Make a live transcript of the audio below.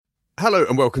Hello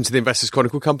and welcome to the Investors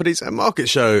Chronicle Companies and Market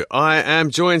Show. I am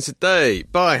joined today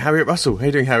by Harriet Russell. How are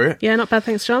you doing, Harriet? Yeah, not bad,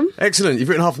 thanks, John. Excellent. You've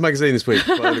written half the magazine this week,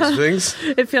 by the looks of things.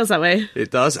 It feels that way.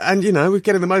 It does. And, you know, we're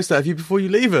getting the most out of you before you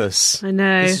leave us. I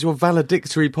know. This is your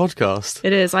valedictory podcast.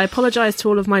 It is. I apologise to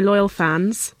all of my loyal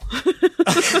fans.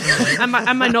 and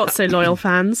my not so loyal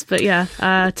fans. But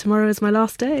yeah, tomorrow is my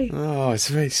last day. Oh, it's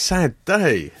a very sad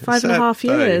day. 5.5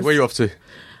 years. Where are you off to?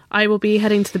 I will be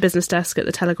heading to the business desk at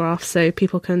the Telegraph, so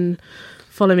people can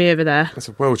follow me over there. That's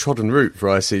a well-trodden route for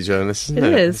IC journalists, isn't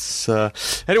it? It is.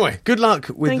 Anyway, good luck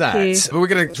with Thank that. you. But we're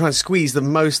going to try and squeeze the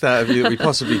most out of you that we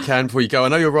possibly can before you go. I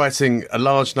know you're writing a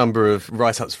large number of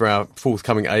write-ups for our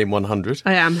forthcoming AIM 100.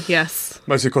 I am, yes.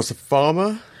 Mostly across the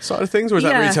pharma side of things, or is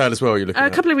that retail as well you're looking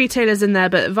at? A couple of retailers in there,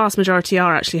 but the vast majority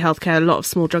are actually healthcare. A lot of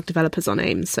small drug developers on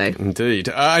AIM, so... Indeed.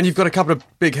 And you've got a couple of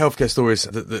big healthcare stories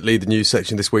that lead the news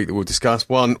section this week that we'll discuss.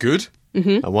 One good,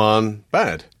 and one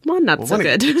bad. One not so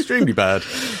good. Extremely bad.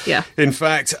 Yeah. In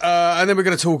fact, and then we're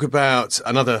going to talk about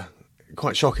another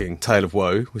quite shocking tale of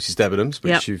woe, which is Debenhams,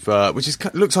 which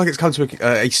looks like it's come to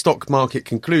a stock market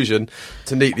conclusion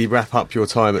to neatly wrap up your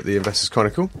time at the Investors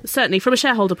Chronicle. Certainly, from a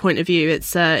shareholder point of view,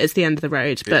 it's the end of the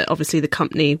road, but obviously the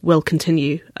company will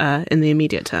continue in the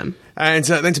immediate term. And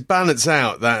then to balance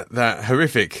out that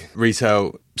horrific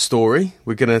retail story,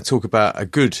 we're going to talk about a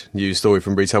good news story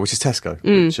from retail, which is Tesco,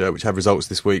 which had results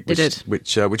this week,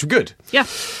 which were good. Yeah.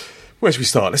 Where should we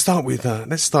start? Let's start with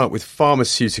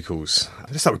pharmaceuticals.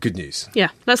 Let's start with good news. Yeah,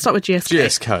 let's start with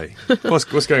GSK.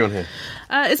 What's going on here?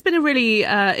 It's been a really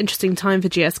interesting time for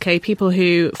GSK. People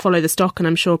who follow the stock, and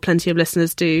I'm sure plenty of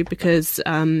listeners do because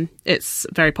it's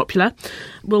very popular,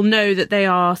 will know that they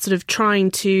are sort of trying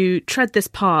to tread this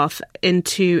path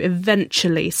into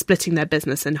eventually splitting their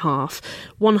business in half.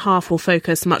 One half will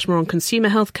focus much more on consumer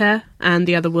healthcare, and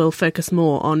the other will focus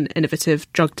more on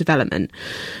innovative drug development.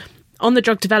 On the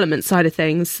drug development side of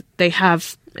things, they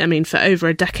have, for over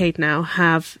a decade now,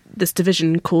 have this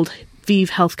division called ViiV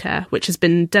Healthcare, which has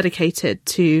been dedicated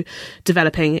to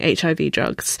developing HIV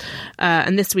drugs.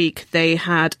 And this week they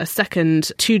had a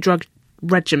second 2-drug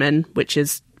regimen, which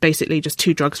is basically just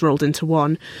 2 drugs rolled into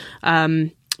one,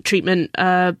 treatment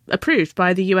approved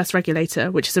by the US regulator,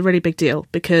 which is a really big deal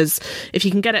because if you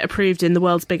can get it approved in the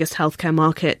world's biggest healthcare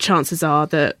market, chances are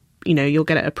that you'll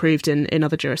get it approved in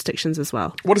other jurisdictions as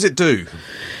well. What does it do?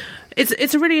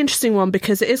 It's a really interesting one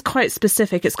because it is quite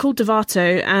specific. It's called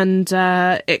Dovato, and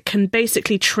it can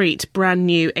basically treat brand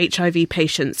new HIV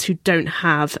patients who don't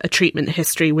have a treatment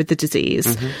history with the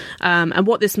disease. And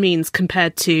what this means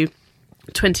compared to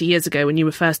 20 years ago when you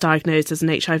were first diagnosed as an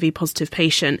HIV positive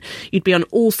patient, you'd be on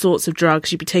all sorts of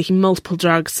drugs. You'd be taking multiple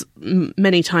drugs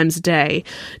many times a day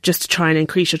just to try and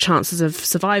increase your chances of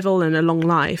survival and a long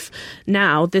life.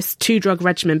 Now, this 2-drug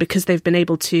regimen, because they've been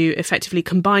able to effectively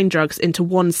combine drugs into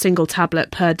one single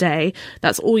tablet per day,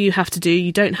 that's all you have to do.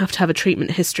 You don't have to have a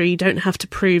treatment history. You don't have to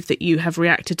prove that you have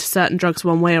reacted to certain drugs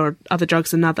one way or other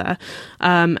drugs another.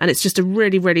 And it's just a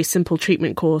really, really simple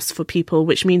treatment course for people,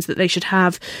 which means that they should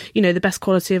have, the best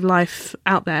quality of life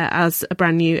out there as a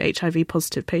brand new HIV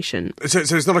positive patient. So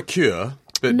it's not a cure,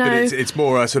 but it's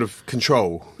more a sort of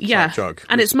control type drug.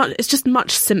 And it's just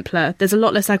much simpler. There's a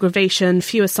lot less aggravation,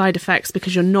 fewer side effects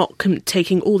because you're not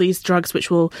taking all these drugs which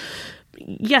will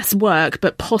work,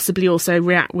 but possibly also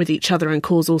react with each other and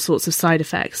cause all sorts of side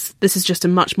effects. This is just a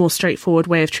much more straightforward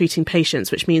way of treating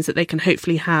patients, which means that they can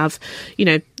hopefully have,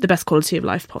 the best quality of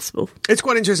life possible. It's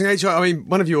quite interesting.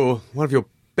 One of your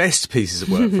best pieces of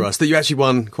work for us that you actually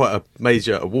won quite a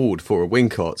major award for, a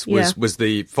Wincott, was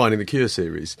the Finding the Cure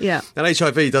series. Yeah. And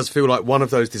HIV does feel like one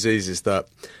of those diseases that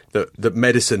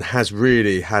medicine has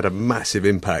really had a massive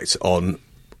impact on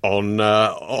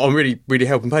really, really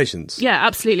helping patients. Yeah,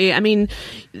 absolutely.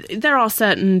 There are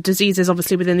certain diseases,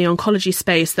 obviously, within the oncology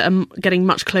space that are getting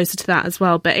much closer to that as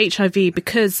well. But HIV,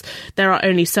 because there are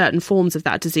only certain forms of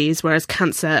that disease, whereas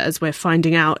cancer, as we're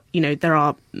finding out, there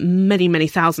are many, many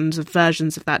thousands of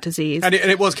versions of that disease. And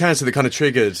it was cancer that kind of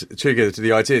triggered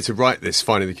the idea to write this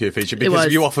Finding the Cure feature,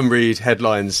 because you often read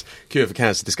headlines, Cure for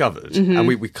Cancer Discovered, and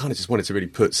we kind of just wanted to really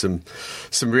put some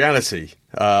reality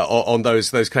on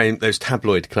those claims, those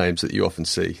tabloid claims that you often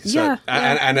see. So,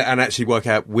 and actually work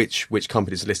out which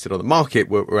companies listed on the market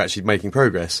were actually making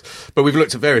progress. But we've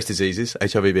looked at various diseases,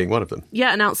 HIV being one of them.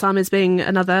 Yeah, and Alzheimer's being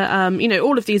another.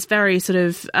 All of these very sort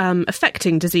of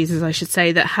affecting diseases, I should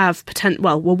say, that have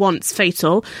were once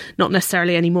fatal, not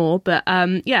necessarily anymore. But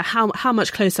how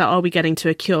much closer are we getting to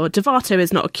a cure? Dovato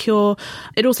is not a cure.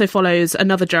 It also follows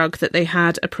another drug that they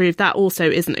had approved. That also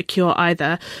isn't a cure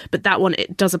either. But that one,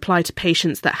 it does apply to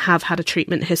patients that have had a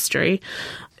treatment history.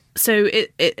 So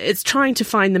it's trying to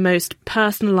find the most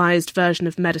personalised version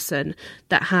of medicine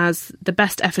that has the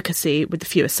best efficacy with the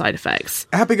fewest side effects.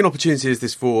 How big an opportunity is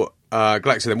this for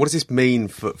Glaxo then? What does this mean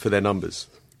for their numbers?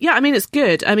 Yeah, I mean, it's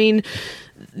good. I mean,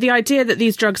 the idea that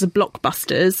these drugs are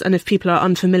blockbusters, and if people are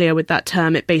unfamiliar with that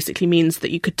term, it basically means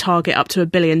that you could target up to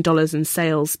 $1 billion in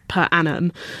sales per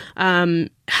annum,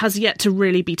 has yet to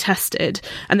really be tested.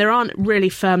 And there aren't really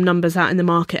firm numbers out in the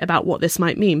market about what this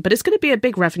might mean, but it's going to be a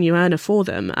big revenue earner for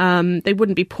them. They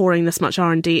wouldn't be pouring this much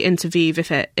R&D into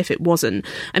ViiV if it wasn't.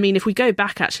 I mean, if we go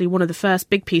back, actually, one of the first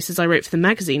big pieces I wrote for the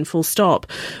magazine, Full Stop,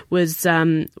 was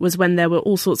when there were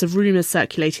all sorts of rumours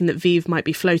circulating that ViiV might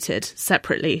be floated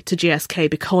separately to GSK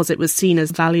because it was seen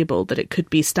as valuable, that it could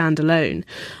be standalone.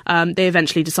 They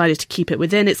eventually decided to keep it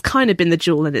within. It's kind of been the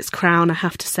jewel in its crown, I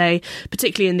have to say,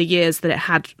 particularly in the years that it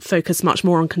had focused much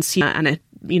more on consumer and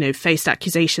it, faced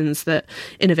accusations that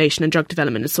innovation and drug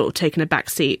development had sort of taken a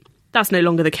back seat. That's no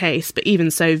longer the case, but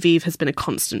even so, ViiV has been a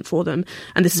constant for them,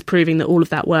 and this is proving that all of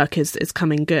that work is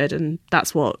coming good, and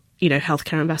that's what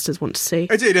healthcare investors want to see.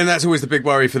 Indeed, and that's always the big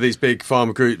worry for these big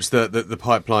pharma groups, that the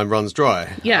pipeline runs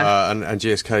dry. Yeah. And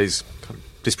GSK's kind of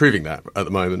disproving that at the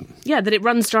moment. Yeah, that it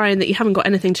runs dry and that you haven't got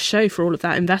anything to show for all of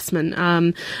that investment.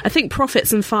 I think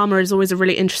profits in pharma is always a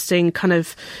really interesting kind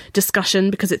of discussion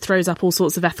because it throws up all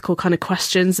sorts of ethical kind of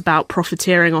questions about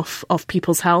profiteering off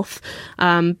people's health.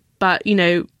 But,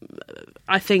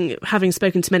 I think having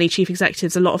spoken to many chief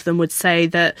executives, a lot of them would say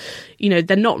that,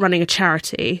 they're not running a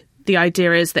charity. The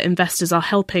idea is that investors are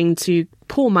helping to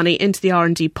pour money into the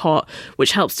R&D pot,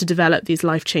 which helps to develop these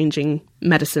life-changing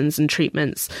medicines and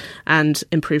treatments and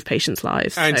improve patients'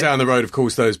 lives. And down the road, of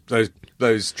course,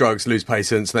 those drugs lose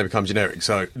patents and they become generic.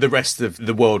 So the rest of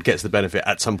the world gets the benefit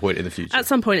at some point in the future. At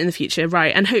some point in the future,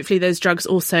 right. And hopefully those drugs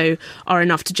also are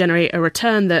enough to generate a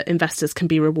return that investors can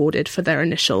be rewarded for their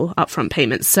initial upfront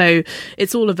payments. So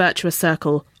it's all a virtuous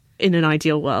circle in an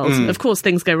ideal world. Of course,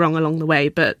 things go wrong along the way,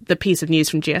 but the piece of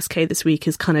news from GSK this week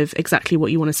is kind of exactly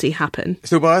what you want to see happen.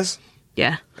 Still buyers?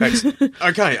 Yeah. Excellent.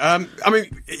 Okay.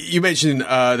 You mentioned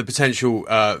the potential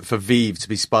for ViiV to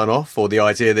be spun off, or the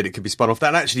idea that it could be spun off.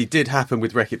 That actually did happen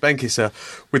with Reckitt Benckiser,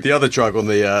 with the other drug on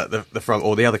the front,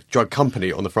 or the other drug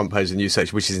company on the front page of the news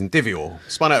section, which is Indivior.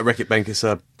 Spun out of Reckitt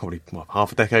Benckiser probably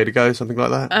half a decade ago, something like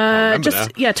that.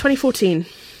 2014.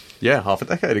 Yeah, half a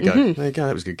decade ago. Mm-hmm. There you go.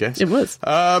 That was a good guess. It was.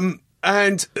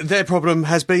 And their problem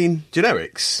has been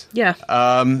generics. Yeah.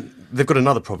 They've got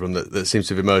another problem that seems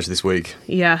to have emerged this week.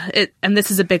 Yeah, and this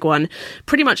is a big one.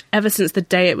 Pretty much ever since the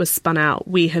day it was spun out,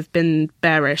 we have been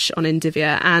bearish on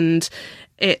Indivior. And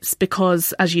it's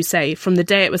because, as you say, from the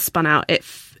day it was spun out, it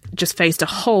just faced a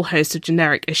whole host of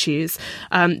generic issues.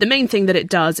 The main thing that it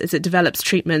does is it develops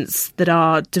treatments that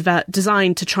are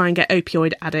designed to try and get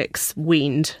opioid addicts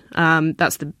weaned.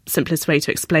 That's the simplest way to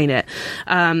explain it.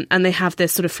 And they have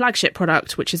this sort of flagship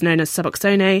product, which is known as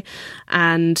Suboxone,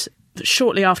 and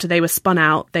shortly after they were spun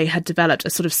out, they had developed a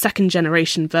sort of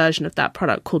second-generation version of that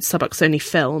product called Suboxone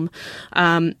Film.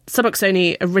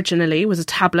 Suboxone originally was a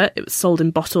tablet. It was sold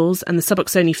in bottles, and the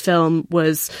Suboxone Film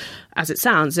was, as it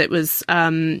sounds, it was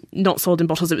not sold in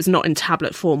bottles. It was not in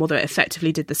tablet form, although it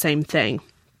effectively did the same thing.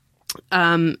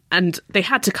 And they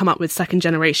had to come up with second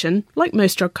generation, like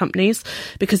most drug companies,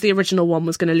 because the original one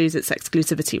was going to lose its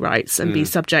exclusivity rights and be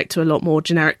subject to a lot more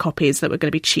generic copies that were going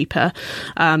to be cheaper,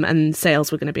 and sales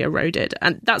were going to be eroded.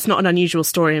 And that's not an unusual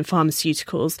story in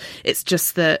pharmaceuticals. It's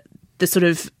just that the sort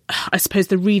of, I suppose,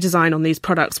 the redesign on these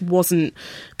products wasn't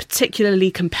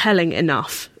particularly compelling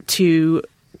enough to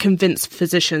convince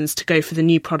physicians to go for the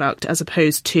new product as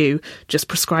opposed to just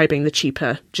prescribing the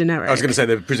cheaper generic. I was going to say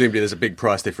that presumably there's a big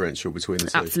price differential between the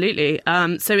two. Absolutely.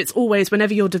 So it's always,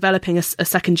 whenever you're developing a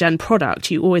second-gen product,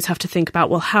 you always have to think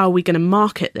about, well, how are we going to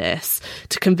market this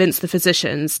to convince the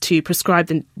physicians to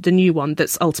prescribe the new one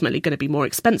that's ultimately going to be more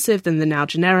expensive than the now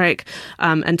generic,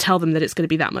 and tell them that it's going to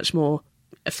be that much more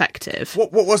effective.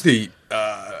 What was the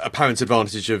apparent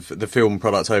advantage of the film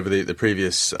product over the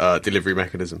previous delivery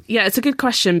mechanism? Yeah, it's a good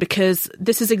question, because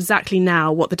this is exactly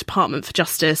now what the Department for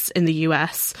Justice in the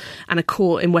US and a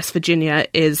court in West Virginia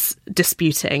is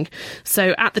disputing.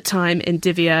 So at the time,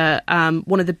 Indivior,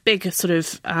 one of the big sort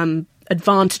of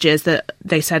advantages that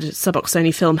they said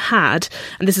Suboxone Film had,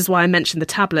 and this is why I mentioned the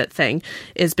tablet thing,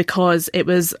 is because it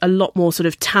was a lot more sort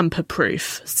of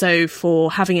tamper-proof. So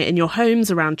for having it in your homes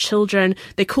around children,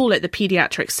 they call it the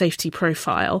pediatric safety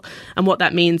profile. And what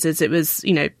that means is it was,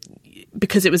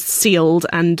 because it was sealed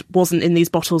and wasn't in these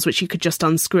bottles which you could just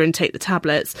unscrew and take the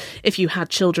tablets, if you had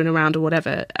children around or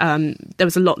whatever, there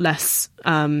was a lot less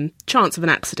chance of an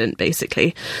accident,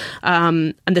 basically.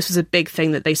 And this was a big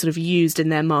thing that they sort of used in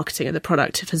their marketing of the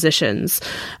product to physicians.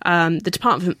 The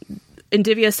Department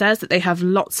Indivior says that they have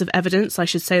lots of evidence, I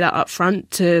should say that up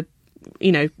front, to,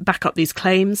 back up these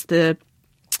claims. The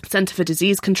Centre for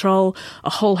Disease Control, a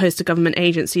whole host of government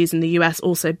agencies in the US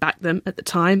also backed them at the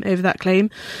time over that claim.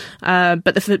 But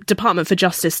the Department for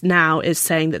Justice now is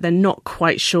saying that they're not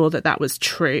quite sure that that was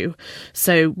true.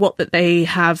 So what that they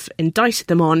have indicted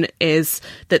them on is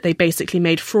that they basically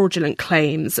made fraudulent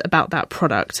claims about that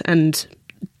product and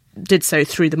did so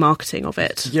through the marketing of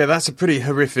it. Yeah, that's a pretty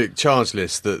horrific charge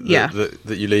list that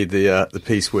you lead the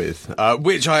piece with,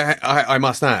 which I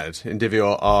must add,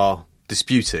 Indivior are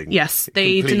disputing. Yes,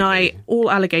 they completely. deny all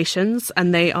allegations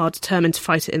and they are determined to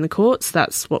fight it in the courts.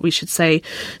 That's what we should say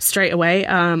straight away.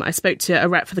 I spoke to a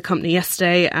rep for the company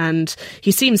yesterday and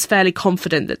he seems fairly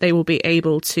confident that they will be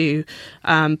able to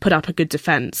put up a good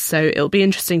defence. So it'll be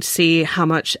interesting to see how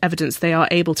much evidence they are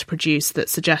able to produce that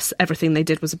suggests everything they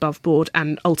did was above board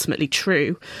and ultimately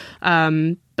true.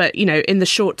 But, in the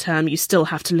short term, you still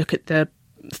have to look at the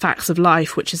facts of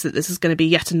life, which is that this is going to be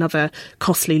yet another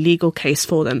costly legal case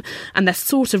for them. And they're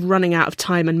sort of running out of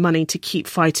time and money to keep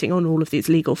fighting on all of these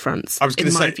legal fronts, I was going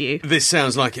to say, view. This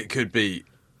sounds like it could be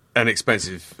an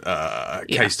expensive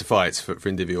case to fight for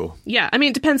Indivior. Yeah, I mean,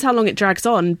 it depends how long it drags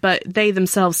on, but they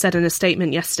themselves said in a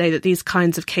statement yesterday that these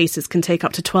kinds of cases can take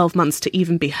up to 12 months to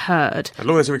even be heard. And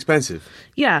lawyers are expensive.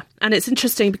 Yeah, and it's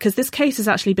interesting because this case has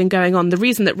actually been going on. The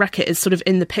reason that Reckitt is sort of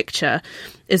in the picture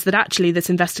is that actually this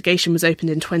investigation was opened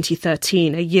in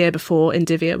 2013, a year before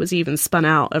Indivior was even spun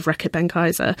out of Reckitt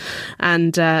Benckiser.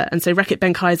 And so Reckitt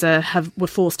Benckiser were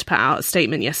forced to put out a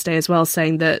statement yesterday as well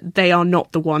saying that they are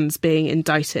not the ones being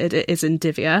indicted. It is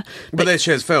Indivior. But their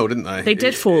shares fell, didn't they? They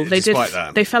did fall. They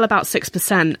fell about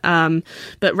 6%.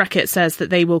 But Reckitt says that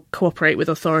they will cooperate with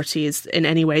authorities in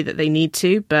any way that they need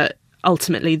to, but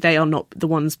ultimately they are not the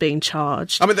ones being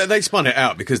charged. I mean, they spun it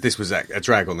out because this was a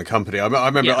drag on the company. I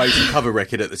remember I used to cover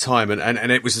Reckitt at the time,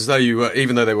 and it was as though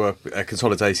even though they were a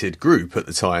consolidated group at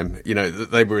the time,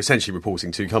 they were essentially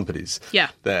reporting two companies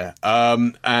there.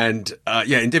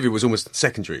 Indivior was almost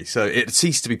secondary, so it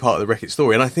ceased to be part of the Reckitt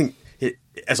story, and I think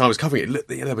as I was covering it,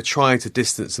 they were trying to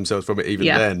distance themselves from it even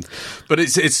then. But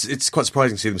it's quite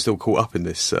surprising to see them still caught up in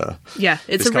this.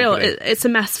 It's a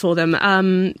mess for them.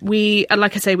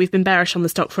 Like I say, we've been bearish on the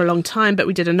stock for a long time, but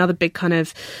we did another big kind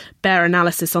of bear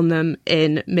analysis on them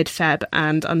in mid-Feb,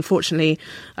 and unfortunately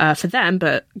for them,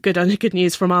 but good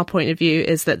news from our point of view,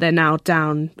 is that they're now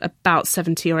down about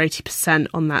 70 or 80%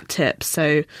 on that tip.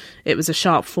 So it was a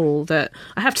sharp fall that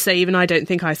I have to say, even I don't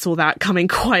think I saw that coming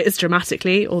quite as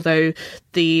dramatically, although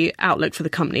the outlook for the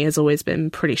company has always been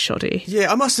pretty shoddy. Yeah,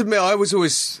 I must admit, I was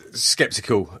always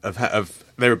sceptical of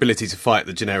their ability to fight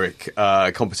the generic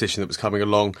competition that was coming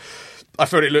along. I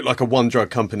felt it looked like a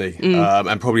one-drug company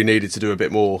and probably needed to do a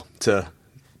bit more to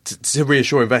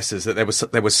reassure investors that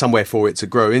there was somewhere for it to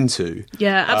grow into.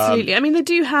 Yeah, absolutely. I mean, they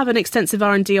do have an extensive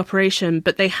R&D operation,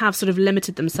 but they have sort of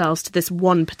limited themselves to this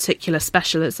one particular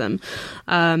specialism.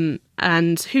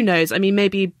 And who knows? I mean,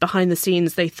 maybe behind the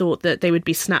scenes they thought that they would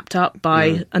be snapped up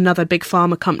by another big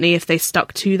pharma company if they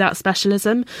stuck to that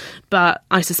specialism. But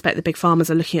I suspect the big pharmas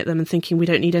are looking at them and thinking, we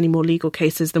don't need any more legal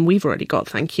cases than we've already got,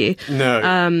 thank you. No.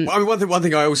 I mean, one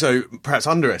thing I also perhaps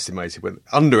underestimated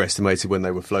when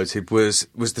they were floated was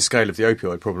the scale of the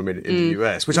opioid problem in the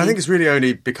US, which I think has really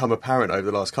only become apparent over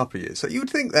the last couple of years. So you would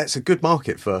think that's a good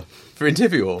market for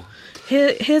Indivior.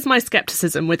 Here's my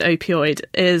scepticism with opioid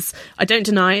is I don't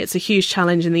deny it's a huge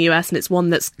challenge in the US and it's one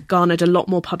that's garnered a lot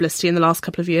more publicity in the last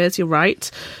couple of years. You're right.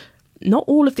 Not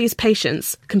all of these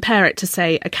patients, compare it to,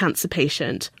 say, a cancer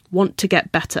patient, want to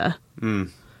get better.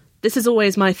 This is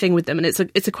always my thing with them, and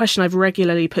it's a question I've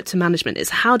regularly put to management, is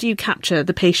how do you capture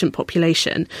the patient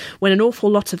population when an awful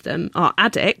lot of them are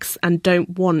addicts and don't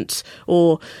want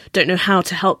or don't know how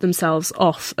to help themselves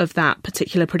off of that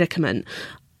particular predicament?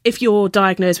 If you're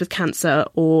diagnosed with cancer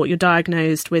or you're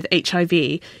diagnosed with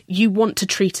HIV, you want to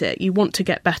treat it, you want to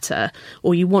get better,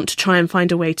 or you want to try and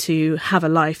find a way to have a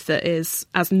life that is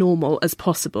as normal as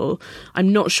possible.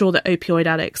 I'm not sure that opioid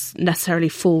addicts necessarily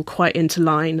fall quite into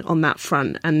line on that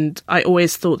front, and I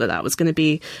always thought that was going to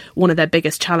be one of their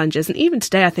biggest challenges. And even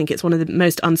today, I think it's one of the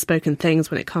most unspoken things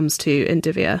when it comes to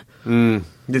Indivior.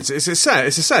 It's a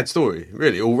sad story,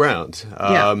 really, all round.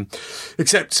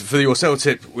 Except for your sell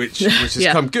tip, which has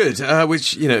come good,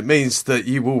 which means that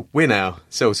you will win our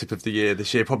sell tip of the year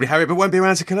this year, probably, Harriet, but won't be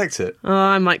around to collect it. Oh,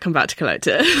 I might come back to collect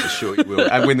it. I'm sure you will,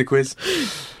 and win the quiz.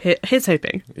 Here's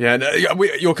hoping. Yeah, no,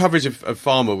 your coverage of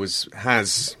pharma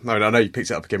I know you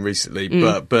picked it up again recently,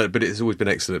 but it has always been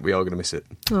excellent. We are going to miss it.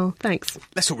 Oh, thanks.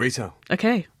 Let's talk retail.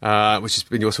 Okay. Which has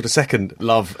been your sort of second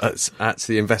love at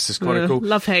the Investors Chronicle.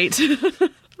 Love-hate.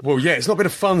 Well, yeah, it's not been a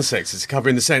fun sector to cover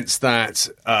in the sense that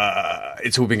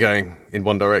it's all been going in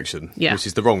one direction, which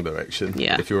is the wrong direction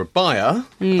if you're a buyer.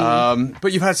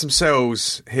 But you've had some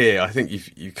sells here. I think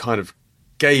you kind of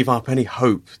gave up any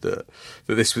hope that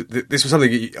this was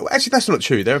something. Actually, that's not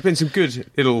true. There have been some good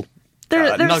little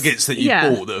nuggets that you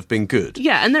bought that have been good.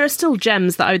 Yeah, and there are still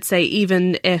gems that I would say,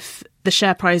 even if the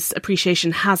share price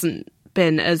appreciation hasn't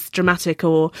been as dramatic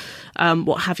or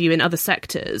what have you in other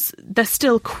sectors, they're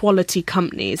still quality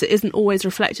companies. It isn't always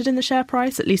reflected in the share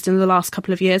price, at least in the last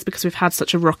couple of years, because we've had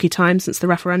such a rocky time since the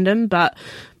referendum. But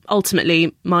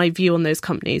ultimately, my view on those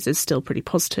companies is still pretty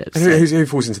positive. And who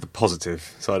falls into the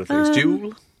positive side of things?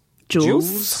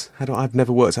 Jules. I've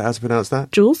never worked out how to pronounce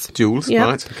that. Jules, yeah.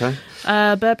 Right,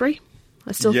 okay. Burberry.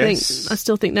 I still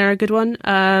think they're a good one.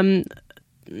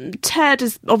 Ted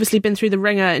has obviously been through the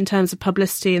ringer in terms of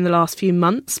publicity in the last few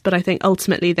months, but I think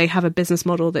ultimately they have a business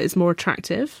model that is more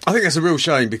attractive. I think that's a real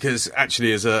shame because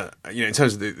actually, in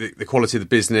terms of the quality of the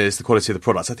business, the quality of the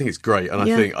products, I think it's great, and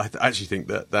I actually think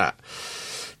that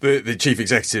the chief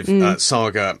executive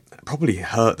saga probably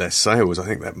hurt their sales. I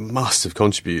think that must have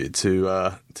contributed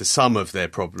to some of their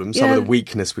problems, some of the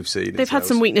weakness we've seen. They've had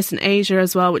some weakness in Asia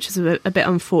as well, which is a bit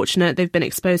unfortunate. They've been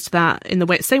exposed to that in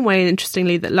the same way,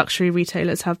 interestingly, that luxury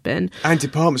retailers have been. And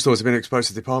department stores have been exposed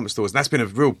to department stores. And that's been a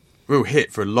real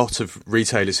hit for a lot of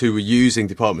retailers who were using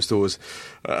department stores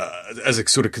as a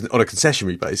sort of on a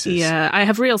concessionary basis. Yeah, I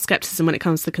have real scepticism when it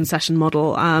comes to the concession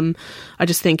model. I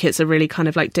just think it's a really kind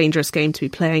of like dangerous game to be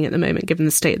playing at the moment, given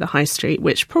the state of the high street,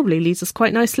 which probably leads us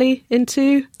quite nicely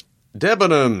into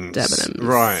Debenhams.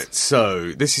 Right,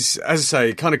 so this is, as I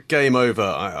say, kind of game over,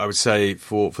 I would say,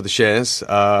 for the shares.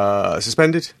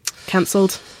 Suspended?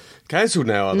 Cancelled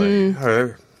now, are they?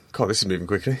 Oh, God, this is moving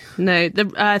quickly. No,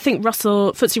 I think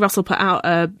FTSE Russell put out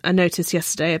a notice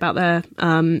yesterday about their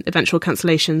eventual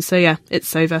cancellation. So yeah,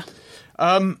 it's over.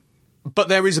 But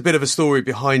there is a bit of a story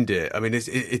behind it. I mean,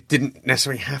 it didn't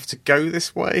necessarily have to go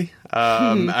this way.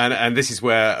 And this is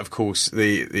where, of course,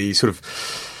 the sort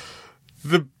of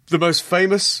the most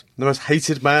famous, the most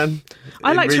hated man.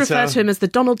 I like retail. to refer to him as the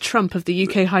Donald Trump of the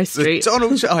UK high street.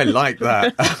 I like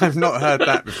that. I've not heard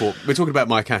that before. We're talking about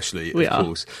Mike Ashley, of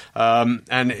course.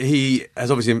 And he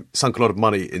has obviously sunk a lot of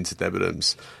money into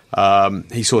Debenhams.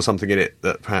 He saw something in it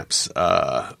that perhaps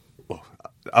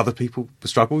other people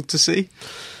struggled to see.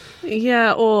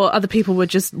 Yeah, or other people were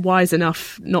just wise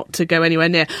enough not to go anywhere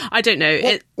near. I don't know.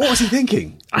 What was he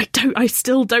thinking? I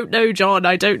still don't know, John.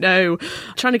 I don't know.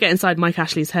 Trying to get inside Mike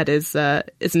Ashley's head is an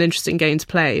interesting game to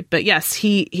play. But yes,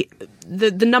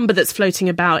 the number that's floating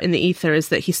about in the ether is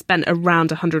that he spent around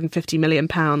 £150 million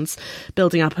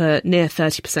building up a near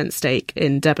 30% stake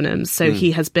in Debenhams. So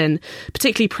he has been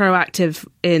particularly proactive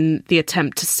in the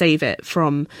attempt to save it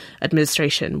from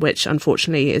administration, which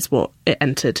unfortunately is what it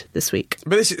entered this week.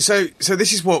 But this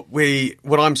is what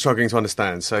I'm struggling to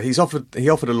understand. So he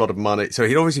offered a lot of money. So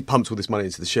he'd obviously pumped all this money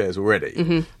into the shares already,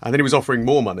 and then he was offering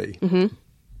more money.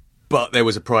 But there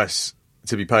was a price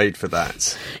to be paid for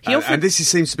that, and this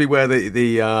seems to be where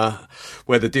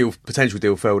the potential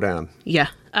deal fell down. Yeah,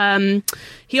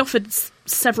 he offered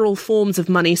several forms of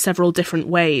money, several different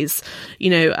ways.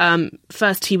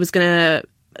 First he was going to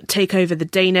take over the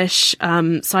Danish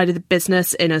side of the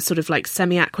business in a sort of like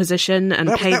semi-acquisition and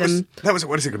pay them. That was,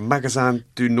 what is it, Magasin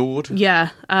du Nord?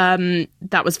 Yeah,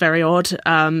 that was very odd.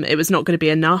 It was not going to be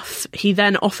enough. He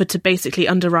then offered to basically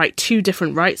underwrite two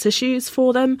different rights issues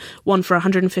for them, one for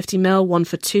 150 mil, one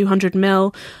for 200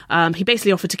 mil. He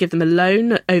basically offered to give them a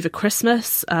loan over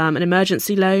Christmas, an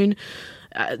emergency loan.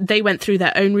 They went through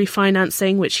their own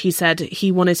refinancing, which he said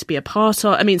he wanted to be a part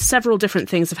of. I mean, several different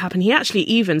things have happened. He actually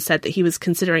even said that he was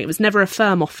considering, it was never a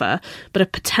firm offer, but a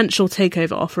potential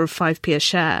takeover offer of 5p a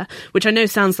share, which I know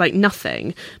sounds like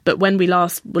nothing, but when we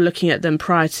last were looking at them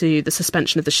prior to the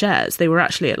suspension of the shares, they were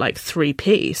actually at like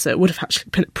 3p, so it would have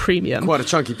actually been a premium. Quite a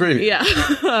chunky premium.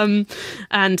 Yeah.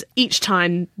 And each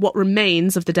time, what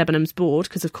remains of the Debenhams board,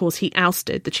 because of course he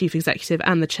ousted the chief executive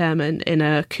and the chairman in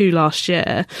a coup last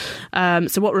year,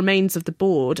 so what remains of the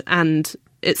board and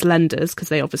its lenders, because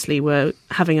they obviously were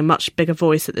having a much bigger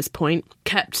voice at this point,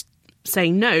 kept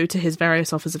saying no to his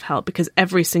various offers of help, because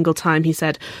every single time he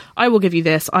said, I will give you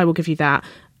this, I will give you that,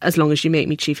 as long as you make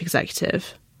me chief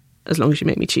executive. As long as you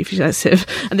make me chief executive.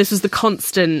 And this was the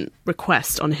constant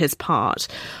request on his part.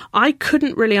 I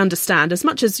couldn't really understand, as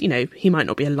much as, he might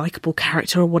not be a likeable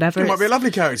character or whatever. He might be a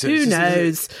lovely character. Who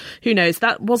knows? Who knows?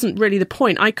 That wasn't really the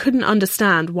point. I couldn't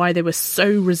understand why they were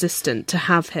so resistant to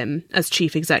have him as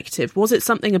chief executive. Was it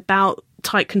something about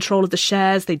tight control of the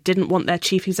shares. They didn't want their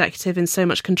chief executive in so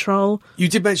much control. You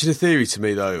did mention a theory to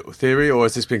me, though. Or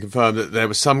has this been confirmed that there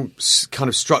was some kind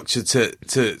of structure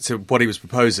to what he was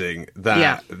proposing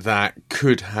that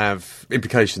could have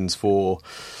implications for,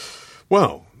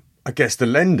 well, I guess the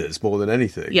lenders more than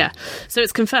anything. Yeah. So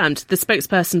it's confirmed. The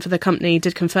spokesperson for the company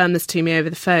did confirm this to me over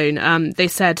the phone. They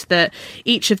said that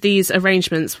each of these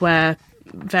arrangements where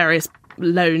various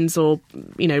loans or,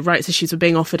 rights issues were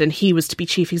being offered and he was to be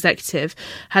chief executive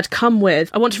had come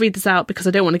with, I want to read this out because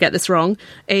I don't want to get this wrong,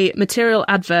 a material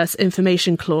adverse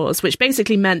information clause, which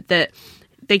basically meant that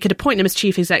they could appoint him as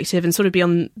chief executive and sort of be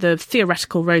on the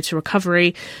theoretical road to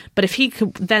recovery. But if he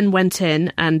then went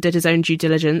in and did his own due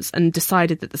diligence and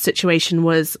decided that the situation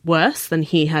was worse than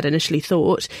he had initially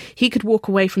thought, he could walk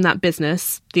away from that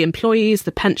business, the employees,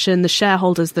 the pension, the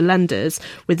shareholders, the lenders,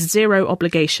 with zero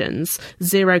obligations,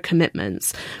 zero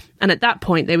commitments. And at that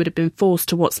point, they would have been forced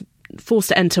to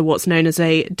enter what's known as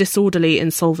a disorderly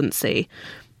insolvency.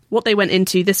 What they went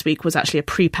into this week was actually a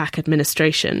pre-pack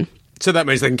administration. So that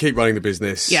means they can keep running the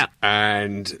business,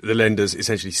 and the lenders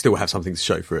essentially still have something to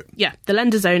show for it. Yeah, the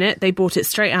lenders own it. They bought it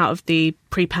straight out of the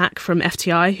pre-pack from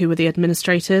FTI, who were the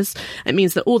administrators. It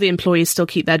means that all the employees still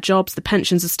keep their jobs, the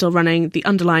pensions are still running, the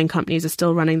underlying companies are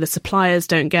still running, the suppliers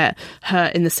don't get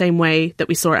hurt in the same way that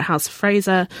we saw at House of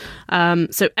Fraser.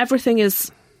 So everything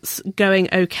is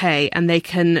going okay, and they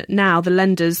can now, the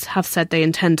lenders have said they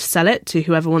intend to sell it to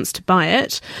whoever wants to buy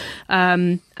it,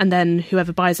 and then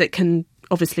whoever buys it can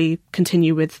obviously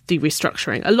continue with the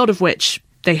restructuring, a lot of which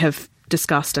they have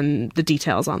discussed, and the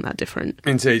details aren't that different.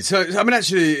 Indeed. So, I mean,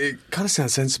 actually, it kind of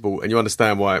sounds sensible, and you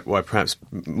understand why perhaps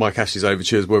Mike Ashley's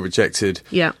overtures were rejected.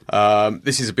 Yeah.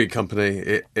 This is a big company.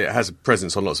 It has a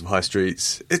presence on lots of high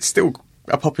streets. It's still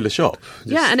a popular shop.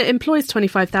 Yeah, and it employs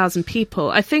 25,000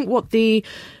 people. I think what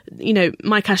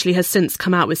Mike Ashley has since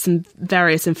come out with some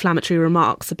various inflammatory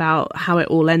remarks about how it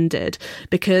all ended,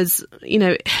 because,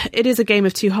 it is a game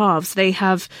of two halves. They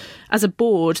have, as a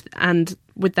board and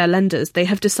with their lenders, they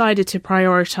have decided to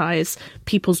prioritise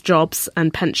people's jobs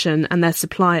and pension and their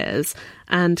suppliers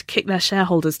and kick their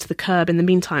shareholders to the curb in the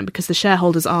meantime, because the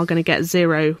shareholders are going to get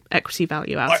zero equity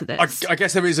value out of this. I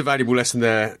guess there is a valuable lesson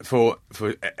there for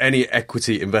any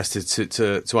equity investor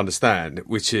to understand,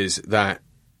 which is that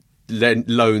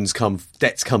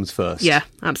debts comes first. Yeah,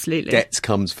 absolutely. Debts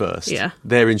comes first. Yeah.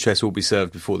 Their interests will be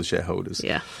served before the shareholders.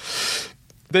 Yeah.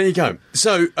 There you go.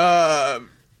 So,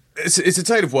 it's a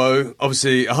tale of woe.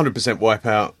 Obviously, 100%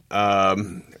 wipeout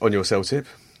on your CELTIP.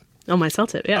 On my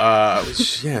CELTIP, yeah.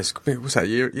 Which, what's that,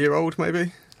 year old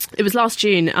maybe? It was last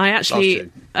June. Algie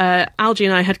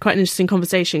and I had quite an interesting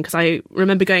conversation, because I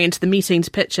remember going into the meeting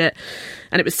to pitch it,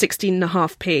 and it was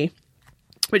 16.5p,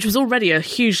 which was already a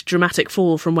huge dramatic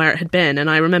fall from where it had been. And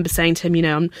I remember saying to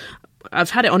him,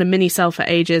 I've had it on a mini sell for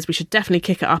ages. We should definitely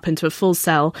kick it up into a full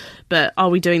sell. But are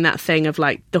we doing that thing of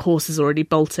the horse is already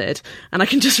bolted? And I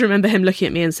can just remember him looking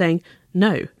at me and saying,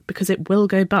 no, because it will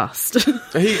go bust.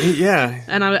 Yeah.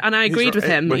 And I agreed with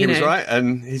him. Well, he was right,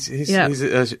 and he's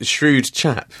a shrewd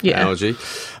chap, Algie.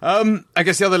 I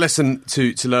guess the other lesson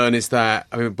to learn is that,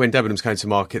 when Debenhams came to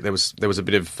market, there was a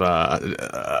bit of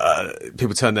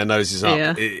people turned their noses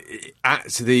up at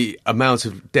the amount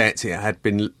of debt it had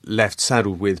been left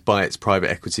saddled with by its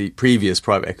previous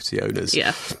private equity owners.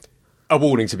 Yeah. A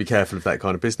warning to be careful of that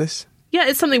kind of business. Yeah,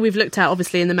 it's something we've looked at,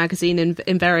 obviously, in the magazine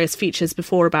in various features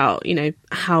before about,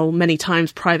 how many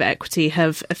times private equity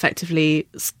have effectively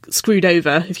screwed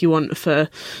over, if you want, for,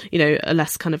 a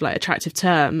less kind of attractive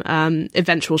term,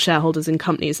 eventual shareholders in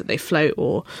companies that they float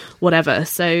or whatever.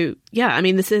 So, yeah,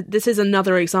 this is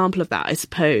another example of that, I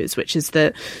suppose, which is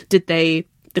that did they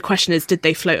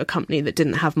float a company that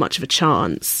didn't have much of a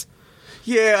chance?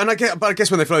 Yeah, I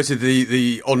guess when they floated,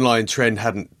 the online trend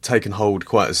hadn't taken hold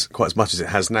quite as much as it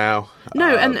has now. No,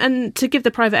 and to give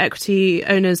the private equity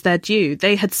owners their due,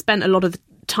 they had spent a lot of the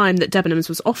time that Debenhams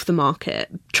was off the market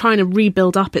trying to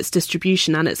rebuild up its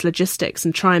distribution and its logistics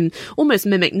and try and almost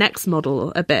mimic Next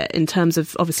model a bit, in terms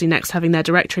of obviously Next having their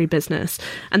directory business,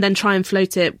 and then try and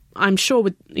float it, I'm sure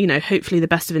with, hopefully the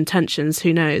best of intentions,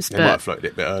 who knows. They might have floated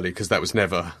it a bit early, because that was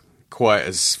never quite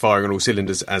as firing on all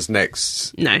cylinders as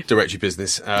Next's directory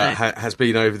business has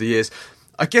been over the years.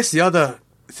 I guess the other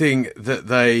thing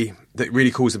that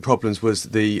really caused them problems was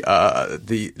the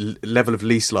level of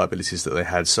lease liabilities that they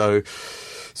had. So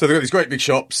they've got these great big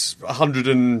shops, 100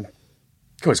 and...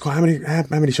 God, it's quite, how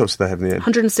many shops do they have in the end?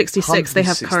 166 they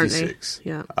have currently.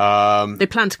 Yeah. They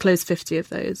plan to close 50 of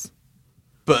those.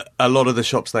 But a lot of the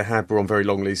shops they had were on very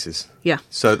long leases. Yeah.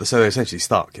 So they're essentially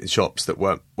stuck in shops that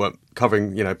weren't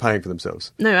covering, paying for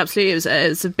themselves. No, absolutely. It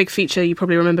was a big feature. You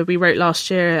probably remember we wrote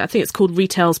last year. I think it's called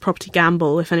Retail's Property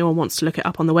Gamble, if anyone wants to look it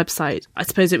up on the website. I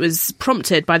suppose it was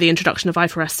prompted by the introduction of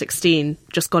IFRS 16,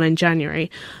 just gone in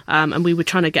January. And we were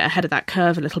trying to get ahead of that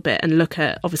curve a little bit and look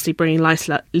at, obviously, bringing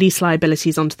lease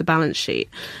liabilities onto the balance sheet.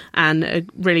 And a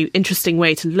really interesting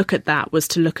way to look at that was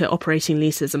to look at operating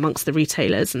leases amongst the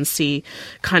retailers and see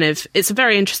it's a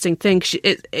very interesting thing.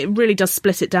 It really does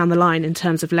split it down the line in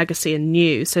terms of legacy and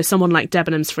new. So someone like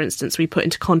Debenhams, for instance, we put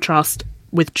into contrast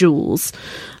with Joules.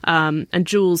 And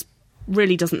Joules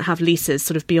really doesn't have leases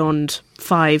sort of beyond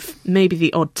 5, maybe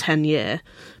the odd 10 year,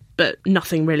 but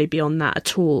nothing really beyond that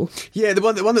at all. Yeah, the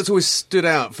one that's always stood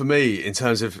out for me in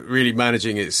terms of really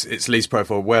managing its lease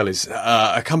profile well is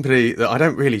a company that I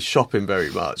don't really shop in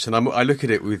very much, and I look at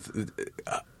it with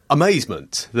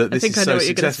amazement that this is so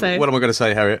successful. What am I going to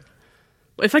say, Harriet?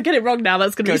 If I get it wrong now,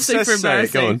 that's going to be super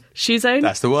embarrassing. Go on. Shoezone?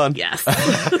 That's the one. Yes.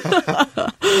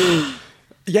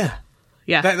 Yeah.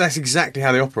 Yeah. That's exactly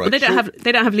how they operate. Well,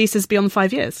 they don't have leases beyond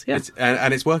 5 years. Yeah.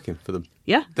 And it's working for them.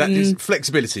 Yeah. That is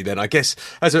flexibility then. I guess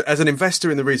as an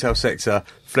investor in the retail sector,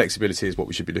 flexibility is what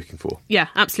we should be looking for. Yeah,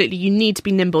 absolutely. You need to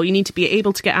be nimble. You need to be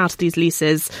able to get out of these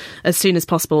leases as soon as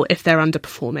possible if they're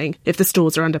underperforming, if the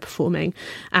stores are underperforming.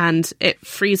 And it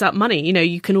frees up money.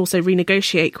 You can also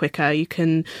renegotiate quicker.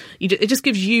 It just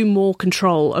gives you more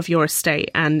control of your estate,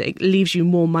 and it leaves you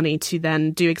more money to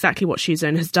then do exactly what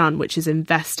Shoezone has done, which is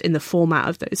invest in the format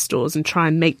of those stores and try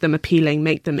and make them appealing,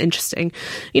 make them interesting.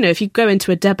 If you go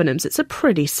into a Debenhams, it's a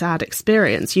pretty sad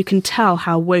experience. You can tell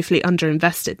how woefully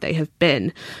underinvested they have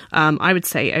been. I would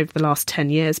say over the last 10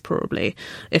 years, probably,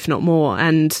 if not more.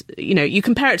 And, you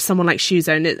compare it to someone like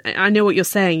Shoezone. I know what you're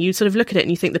saying. You sort of look at it and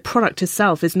you think the product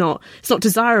itself it's not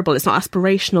desirable. It's not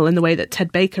aspirational in the way that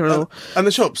Ted Baker and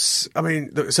the shops, certainly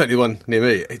the one near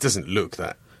me, it doesn't look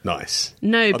that nice.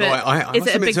 No, but I is must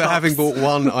it a admit big to box? having bought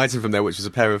one item from there, which was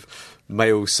a pair of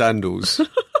male sandals.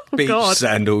 Beach God.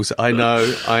 sandals. I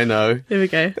know. Here we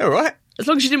go. They're all right. As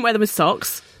long as you didn't wear them with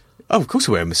socks. Oh, of course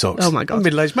I wear my socks. Oh, my God. I'm a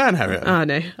middle-aged man, Harriet. Oh,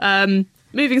 no.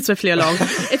 Moving swiftly along.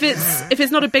 If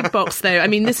it's not a big box, though,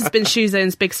 this has been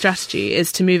Shoezone's big strategy,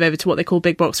 is to move over to what they call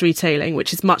big box retailing,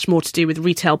 which is much more to do with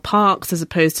retail parks as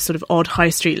opposed to sort of odd high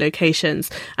street locations.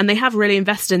 And they have really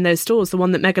invested in those stores. The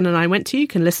one that Megan and I went to, you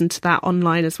can listen to that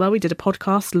online as well. We did a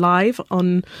podcast live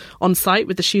on site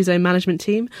with the Shoezone management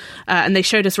team, and they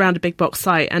showed us around a big box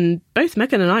site. And both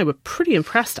Megan and I were pretty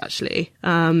impressed, actually.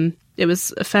 It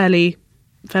was a fairly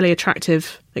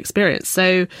attractive experience.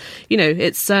 So,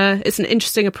 it's an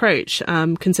interesting approach,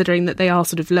 considering that they are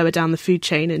sort of lower down the food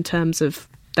chain in terms of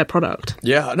their product.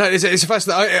 Yeah, no, it's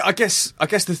fascinating. I guess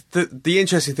the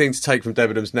interesting thing to take from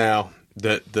Debenhams now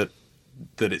that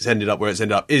it's ended up where it's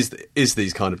ended up is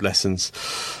these kind of lessons.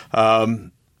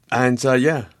 There's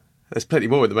plenty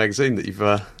more in the magazine that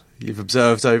you've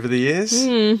observed over the years.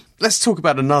 Let's talk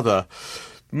about another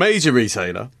major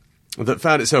retailer that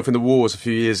found itself in the wars a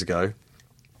few years ago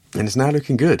and is now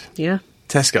looking good. Yeah.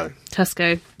 Tesco.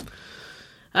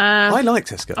 I like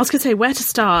Tesco. I was going to say, where to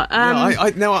start?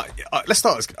 Let's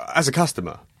start as a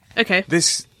customer. Okay.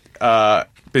 This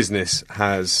business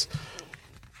has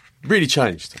really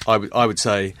changed, I would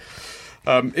say,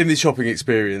 in the shopping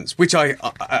experience, which I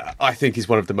think is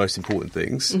one of the most important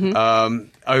things.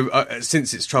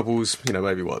 Since its troubles,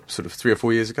 maybe sort of 3 or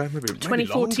 4 years ago? Maybe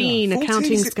 2014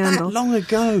 accounting scandal. That long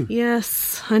ago.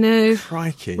 Yes, I know.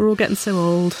 Crikey. We're all getting so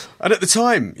old. And at the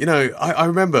time, I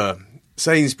remember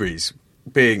Sainsbury's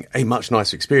being a much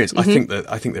nicer experience. I think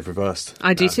they've reversed.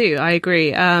 I do too. I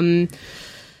agree.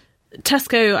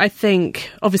 Tesco, I think,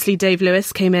 obviously Dave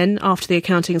Lewis came in after the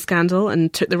accounting scandal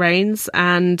and took the reins,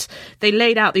 and they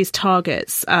laid out these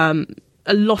targets, a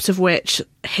lot of which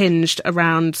hinged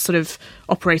around sort of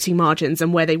operating margins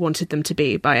and where they wanted them to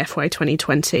be by FY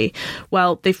 2020.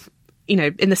 Well, they've,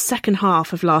 in the second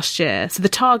half of last year, so the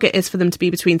target is for them to be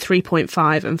between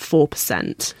 3.5 and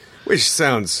 4%. Which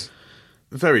sounds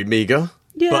very meagre,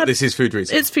 but this is food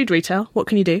retail. It's food retail. What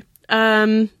can you do?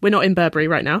 We're not in Burberry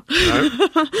right now. No.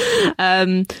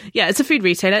 It's a food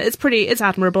retailer. It's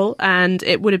admirable, and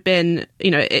it would have been,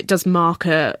 it does mark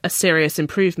a serious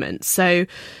improvement. So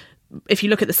if you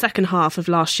look at the second half of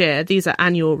last year, these are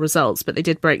annual results, but they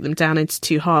did break them down into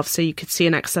 2 halves, so you could see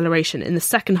an acceleration. In the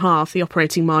second half, the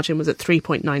operating margin was at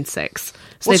 3.96.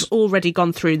 So they've already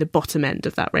gone through the bottom end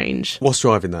of that range. What's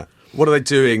driving that? What are they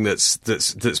doing that's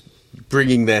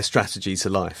bringing their strategy to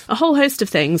life? A whole host of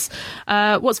things.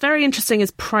 What's very interesting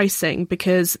is pricing,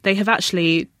 because they have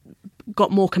actually got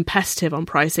more competitive on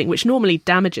pricing, which normally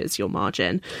damages your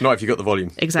margin. Not if you've got the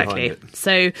volume. Exactly.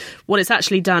 So what it's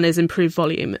actually done is improve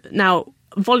volume. Now,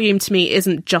 volume to me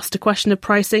isn't just a question of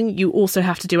pricing. You also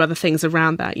have to do other things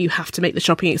around that. You have to make the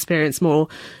shopping experience more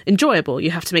enjoyable.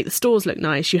 You have to make the stores look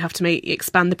nice. You have to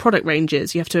expand the product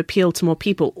ranges. You have to appeal to more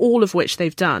people, all of which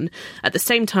they've done. At the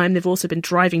same time, they've also been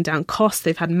driving down costs.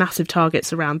 They've had massive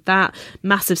targets around that,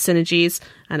 massive synergies.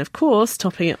 And of course,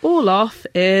 topping it all off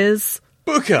is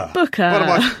Booker.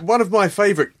 One of my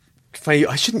favourite.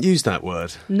 I shouldn't use that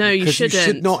word. No, you shouldn't. You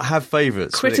should not have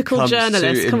favourites. Critical when it comes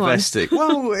journalist, to come investing.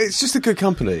 Well, it's just a good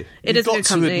company. It is a good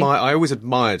company. I always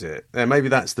admired it. Maybe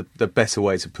that's the better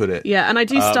way to put it. Yeah, and I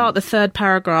do start the third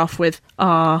paragraph with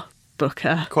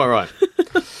Booker. Quite right.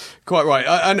 Quite right.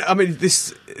 And I mean,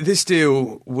 this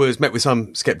deal was met with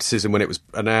some scepticism when it was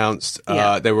announced.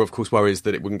 Yeah. There were, of course, worries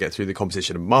that it wouldn't get through the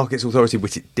Competition and Markets Authority,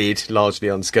 which it did, largely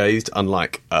unscathed,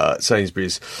 unlike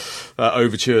Sainsbury's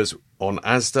overtures on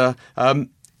Asda.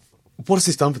 What has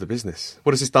this done for the business?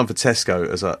 What has this done for Tesco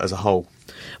as a whole?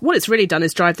 What it's really done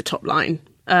is drive the top line.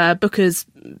 Booker's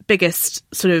biggest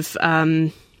sort of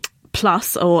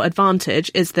plus or advantage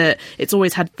is that it's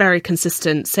always had very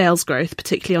consistent sales growth,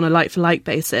 particularly on a like-for-like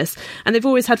basis. And they've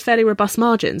always had fairly robust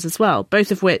margins as well,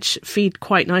 both of which feed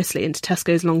quite nicely into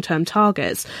Tesco's long-term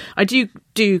targets. I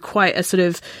do quite a sort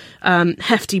of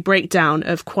hefty breakdown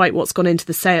of quite what's gone into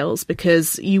the sales,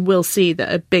 because you will see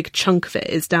that a big chunk of it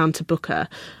is down to Booker.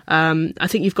 I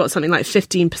think you've got something like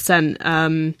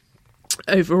 15%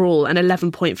 overall, and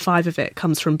 11.5 of it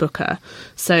comes from Booker.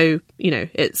 So,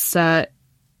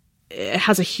 it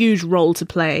has a huge role to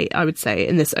play, I would say,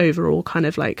 in this overall kind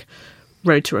of like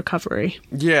road to recovery.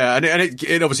 Yeah, and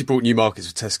it obviously brought new markets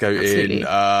for Tesco. Absolutely. In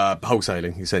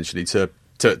wholesaling, essentially, to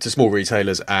small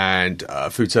retailers and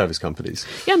food service companies.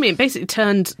 Yeah, I mean, it basically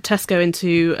turned Tesco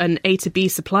into an A to B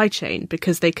supply chain,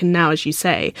 because they can now, as you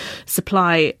say,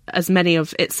 supply as many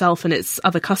of itself and its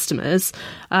other customers.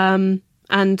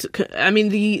 And I mean,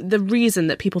 the reason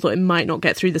that people thought it might not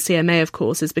get through the CMA, of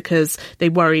course, is because they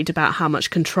worried about how much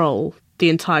control the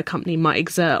entire company might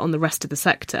exert on the rest of the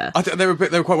sector. I think they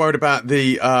were quite worried about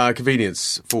the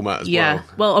convenience format as well. Yeah,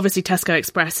 well, obviously Tesco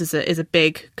Express is a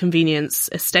big convenience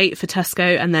estate for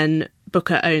Tesco, and then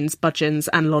Booker owns Budgens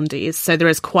and Londi's, so there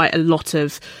is quite a lot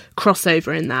of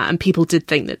crossover in that, and people did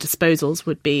think that disposals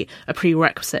would be a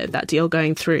prerequisite of that deal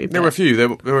going through. There were a few,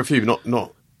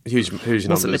 not huge numbers.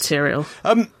 Wasn't material.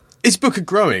 Is Booker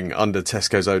growing under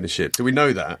Tesco's ownership? Do we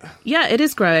know that? Yeah, it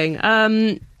is growing.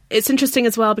 It's interesting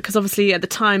as well, because obviously at the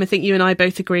time, I think you and I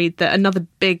both agreed that another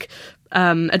big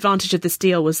advantage of this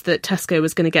deal was that Tesco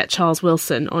was going to get Charles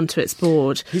Wilson onto its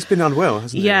board. He's been unwell,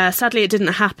 hasn't he? Yeah, sadly it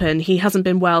didn't happen. He hasn't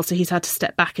been well, so he's had to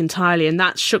step back entirely, and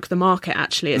that shook the market,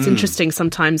 actually. It's interesting,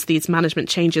 sometimes these management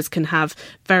changes can have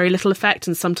very little effect,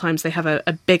 and sometimes they have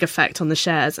a big effect on the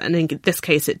shares, and in this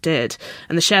case it did.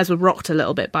 And the shares were rocked a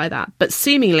little bit by that. But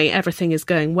seemingly everything is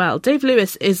going well. Dave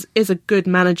Lewis is a good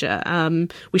manager.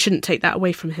 We shouldn't take that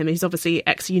away from him. He's obviously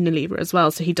ex-Unilever as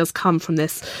well, so he does come from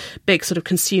this big sort of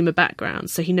consumer background.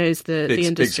 So he knows the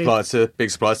industry.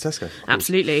 Big suppliers to Tesco.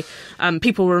 Absolutely.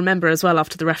 People will remember as well,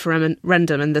 after the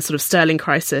referendum and the sort of sterling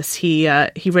crisis, he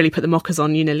really put the mockers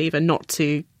on Unilever not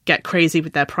to get crazy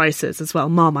with their prices as well.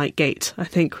 Marmite Gate, I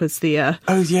think, was the...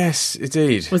 oh, yes,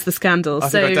 indeed. Was the scandal. I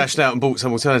think I dashed out and bought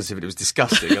some alternative, and it was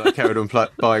disgusting, and I carried on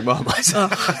buying Marmite.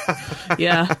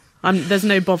 Yeah. There's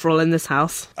no Bovril in this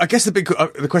house. I guess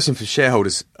the question for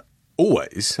shareholders...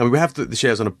 always, I mean, we have the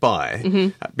shares on a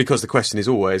buy, because the question is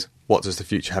always, what does the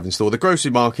future have in store? The grocery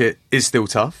market is still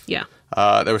tough. Yeah.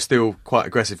 There are still quite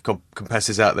aggressive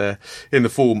competitors out there in the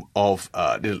form of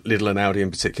Lidl and Aldi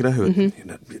in particular, who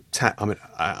are,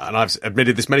 and I've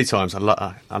admitted this many times, I love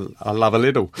a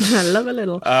Lidl. I love a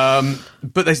Lidl.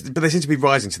 But they seem to be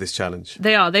rising to this challenge.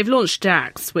 They are. They've launched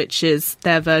Jax, which is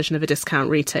their version of a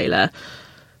discount retailer.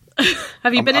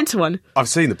 Have you been into one? I've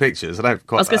seen the pictures. I was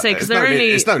going to say, because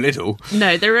it's no Lidl.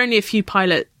 No, there are only a few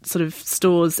pilot sort of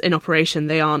stores in operation.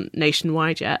 They aren't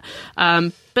nationwide yet.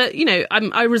 But,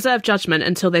 I reserve judgment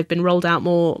until they've been rolled out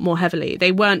more heavily.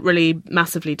 They weren't really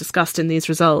massively discussed in these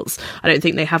results. I don't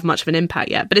think they have much of an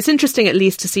impact yet. But it's interesting, at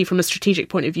least, to see from a strategic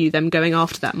point of view, them going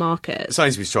after that market.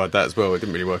 Sainsbury's tried that as well. It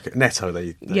didn't really work. Netto,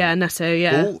 Netto,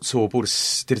 yeah. Did a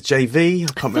JV?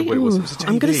 I can't remember what it was. It was a JV,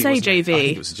 I'm going to say JV. I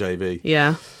think it was a JV.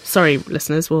 Yeah. Sorry,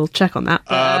 listeners, we'll check on that.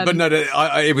 But no,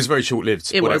 it was very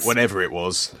short-lived, whatever it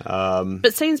was.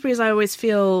 But Sainsbury's, I always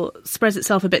feel, spreads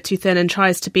itself a bit too thin and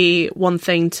tries to be one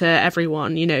thing to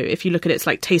everyone. If you look at it, it's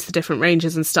like Taste the Different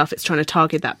ranges and stuff, it's trying to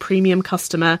target that premium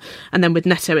customer. And then with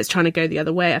Netto, it's trying to go the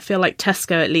other way. I feel like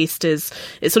Tesco, at least, it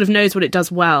sort of knows what it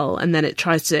does well, and then it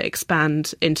tries to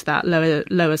expand into that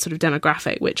lower sort of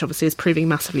demographic, which obviously is proving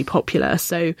massively popular.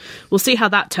 So we'll see how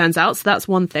that turns out. So that's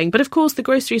one thing. But of course, the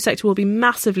grocery sector will be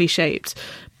massively shaped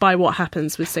by what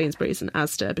happens with Sainsbury's and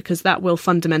Asda, because that will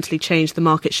fundamentally change the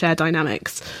market share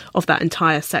dynamics of that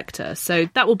entire sector. So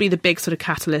that will be the big sort of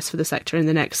catalyst for the sector in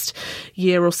the next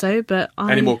year or so. But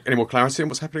any more clarity on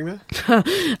what's happening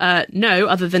there? No,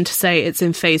 other than to say it's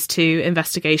in phase 2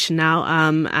 investigation now,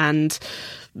 and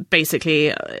basically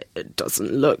it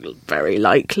doesn't look very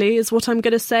likely is what I'm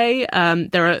going to say.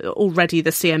 There are already,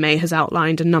 the CMA has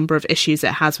outlined a number of issues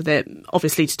it has with it,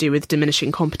 obviously to do with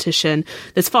diminishing competition.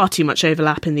 There's far too much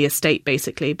overlap in the estate,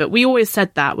 basically. But we always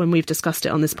said that when we've discussed it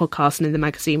on this podcast and in the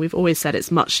magazine, we've always said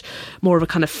it's much more of a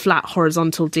kind of flat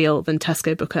horizontal deal than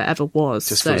Tesco Booker ever was.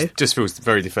 Just feels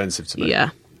very defensive to me. Yeah.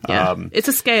 It's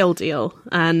a scale deal,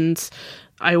 and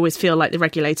I always feel like the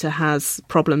regulator has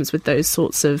problems with those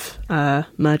sorts of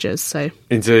mergers. So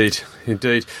Indeed. You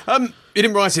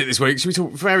didn't write it this week. Should we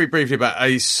talk very briefly about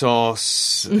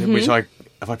ASOS, which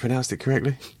have I pronounced it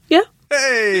correctly? Yeah.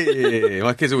 Hey!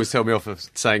 My kids always tell me off of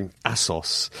saying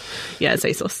ASOS. Yeah, it's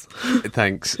ASOS.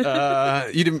 Thanks.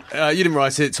 You didn't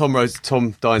write it.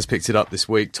 Tom Dines picked it up this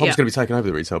week. Tom's going to be taking over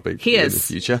the retail beat in the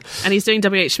future. And he's doing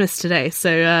WH Smith's today.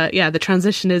 So, the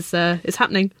transition is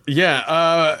happening.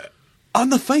 Yeah. On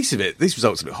the face of it, these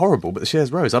results look horrible, but the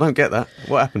shares rose. I don't get that.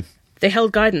 What happened? They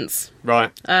held guidance. Right.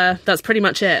 That's pretty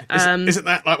much it. Isn't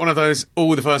that like one of those,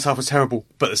 the first half was terrible,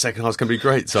 but the second half's going to be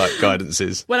great type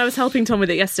guidances? When I was helping Tom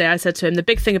with it yesterday, I said to him, the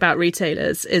big thing about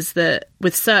retailers is that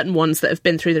with certain ones that have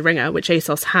been through the ringer, which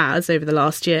ASOS has over the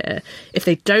last year, if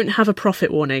they don't have a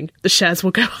profit warning, the shares will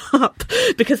go up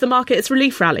because the market, it's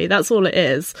relief rally. That's all it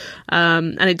is.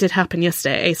 And it did happen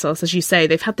yesterday at ASOS. As you say,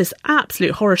 they've had this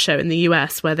absolute horror show in the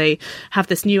US where they have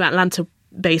this new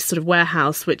Atlanta-based sort of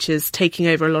warehouse which is taking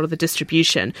over a lot of the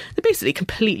distribution. They basically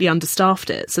completely understaffed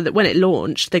it so that when it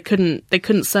launched they couldn't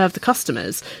serve the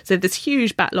customers. So this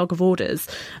huge backlog of orders,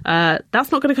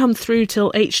 that's not going to come through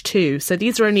till H2. So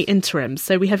these are only interims.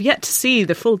 So we have yet to see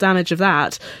the full damage of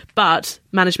that, but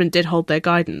management did hold their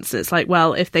guidance. And it's like,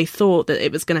 well, if they thought that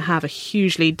it was going to have a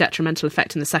hugely detrimental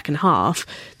effect in the second half,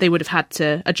 they would have had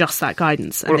to adjust that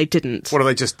guidance, and they didn't. What have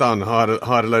they just done? Hired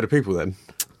a load of people then?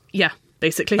 Yeah.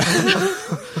 Basically,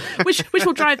 which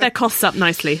will drive their costs up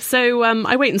nicely. So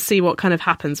I wait and see what kind of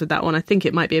happens with that one. I think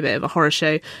it might be a bit of a horror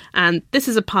show. And this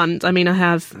is a punt. I mean, I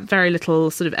have very little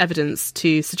sort of evidence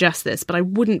to suggest this, but I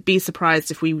wouldn't be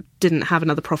surprised if we didn't have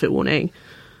another profit warning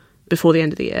before the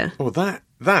end of the year. Well,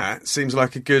 that seems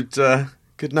like a good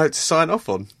note to sign off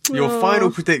on. Your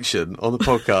final prediction on the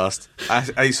podcast,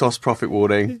 ASOS profit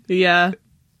warning. Yeah.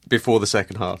 Before the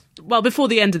second half. Well, before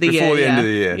the end of the year. Before the end of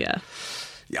the year. Yeah.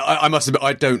 Yeah, I must admit,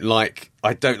 I don't like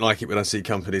it when I see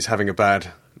companies having a bad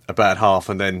half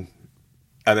and then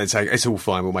saying it's all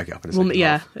fine, we'll make it up in a second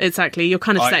half. Exactly. You're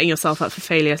kind of setting yourself up for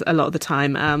failure a lot of the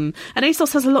time. And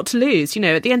ASOS has a lot to lose. You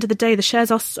know, at the end of the day, the shares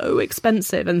are so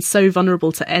expensive and so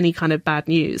vulnerable to any kind of bad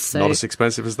news. So. Not as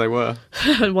expensive as they were.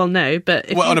 Well, no,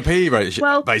 but on a PE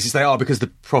ratio basis, they are, because the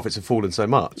profits have fallen so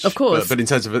much. Of course, but in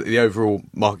terms of the overall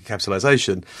market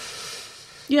capitalisation.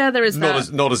 Yeah, there is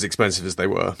that. Not as expensive as they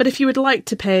were. But if you would like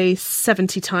to pay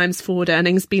 70 times forward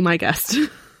earnings, be my guest.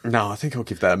 No, I think I'll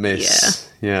give that a miss.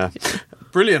 Yeah.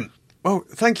 Brilliant. Well,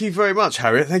 thank you very much,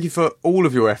 Harriet. Thank you for all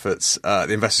of your efforts at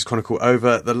the Investors Chronicle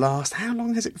over the last, how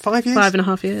long has it? 5 years?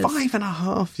 5.5 years.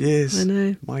 5.5 years. I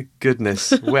know. My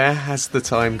goodness. Where has the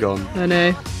time gone? I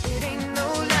know.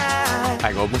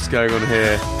 Hang on, what's going on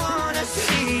here?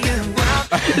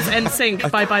 It's NSYNC.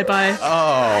 Bye, bye, bye.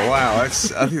 Oh, wow. I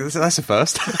think that's a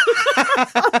first.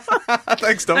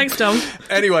 Thanks, Tom. Thanks, Tom.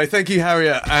 Anyway, thank you,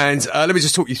 Harriet. And let me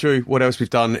just talk you through what else we've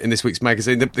done in this week's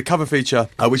magazine. The cover feature,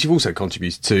 which you've also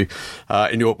contributed to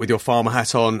with your farmer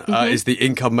hat on, is the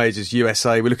Income Majors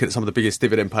USA. We're looking at some of the biggest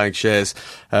dividend-paying shares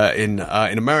in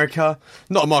America.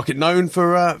 Not a market known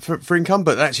for income,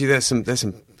 but actually there's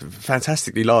some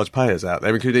fantastically large players out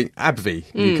there, including AbbVie,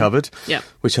 you covered,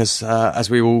 which has, as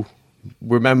we all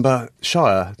remember,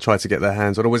 Shire tried to get their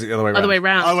hands on, or was it the other way around? Other way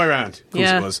round. Other way round. Of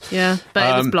course it was. Yeah, but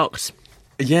it was blocked.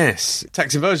 Yes.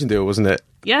 Tax inversion deal, wasn't it?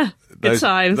 Yeah. Good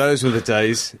times. Those were the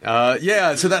days.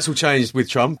 So that's all changed with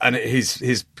Trump and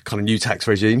his kind of new tax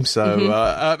regime.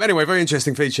 So anyway, very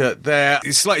interesting feature there.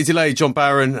 It's slightly delayed John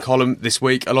Barron column this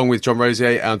week, along with John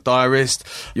Rosier, our diarist.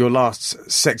 Your last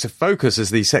sector focus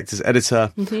as the sector's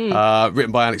editor,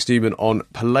 written by Alex Newman on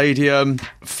Palladium.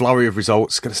 Flurry of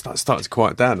results. Going to start to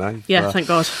quiet down now. Yeah, thank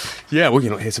God. Yeah, well,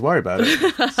 you're not here to worry about it.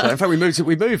 So, in fact, we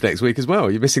moved next week as well.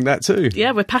 You're missing that too.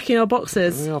 Yeah, we're packing our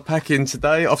boxes. We are packing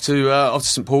today, off to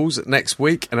St Paul's next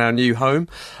week in our new home.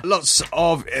 Lots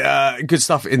of good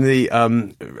stuff in the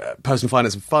personal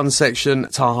finance and funds section.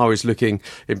 Taha is looking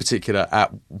in particular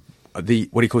at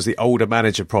what he calls the older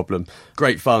manager problem.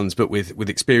 Great funds, but with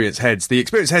experienced heads. The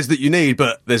experienced heads that you need,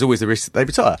 but there's always the risk that they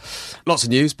retire. Lots of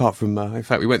news, apart from, in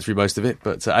fact, we went through most of it,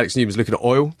 but Alex Newman's looking at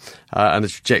oil and the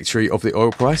trajectory of the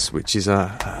oil price, which is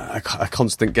a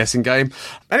constant guessing game.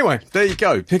 Anyway, there you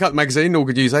go. Pick up the magazine, All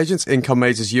Good News Agents, Income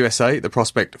Majors USA, the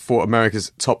prospect for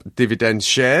America's top dividend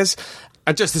shares.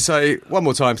 And just to say one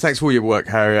more time, thanks for all your work,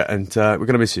 Harriet, and we're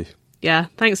going to miss you. Yeah,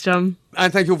 thanks, John.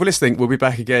 And thank you all for listening. We'll be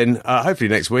back again, hopefully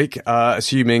next week,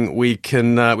 assuming we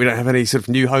don't have any sort of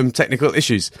new home technical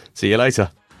issues. See you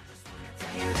later.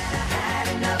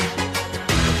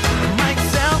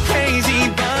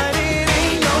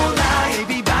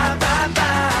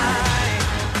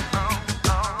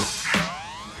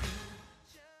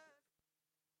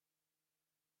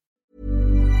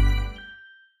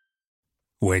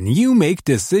 When you make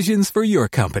decisions for your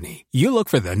company, you look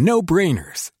for the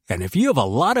no-brainers. And if you have a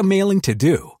lot of mailing to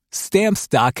do,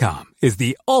 Stamps.com is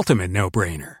the ultimate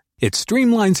no-brainer. It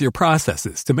streamlines your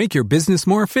processes to make your business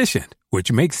more efficient,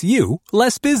 which makes you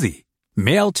less busy.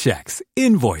 Mail checks,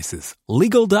 invoices,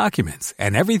 legal documents,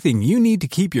 and everything you need to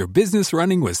keep your business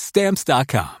running with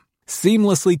Stamps.com.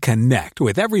 Seamlessly connect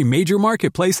with every major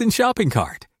marketplace and shopping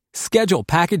cart. Schedule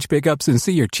package pickups and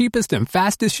see your cheapest and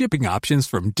fastest shipping options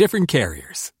from different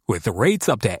carriers, with rates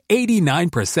up to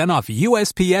 89% off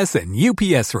USPS and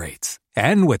UPS rates.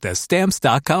 And with the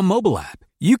Stamps.com mobile app,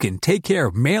 you can take care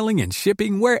of mailing and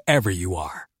shipping wherever you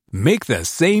are. Make the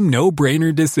same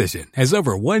no-brainer decision as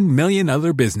over 1 million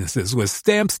other businesses with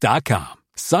Stamps.com.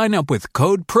 Sign up with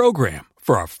code PROGRAM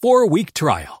for a 4-week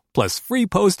trial, plus free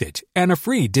postage and a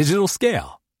free digital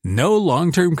scale. No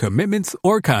long-term commitments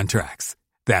or contracts.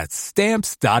 That's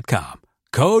Stamps.com.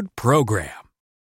 Code PROGRAM.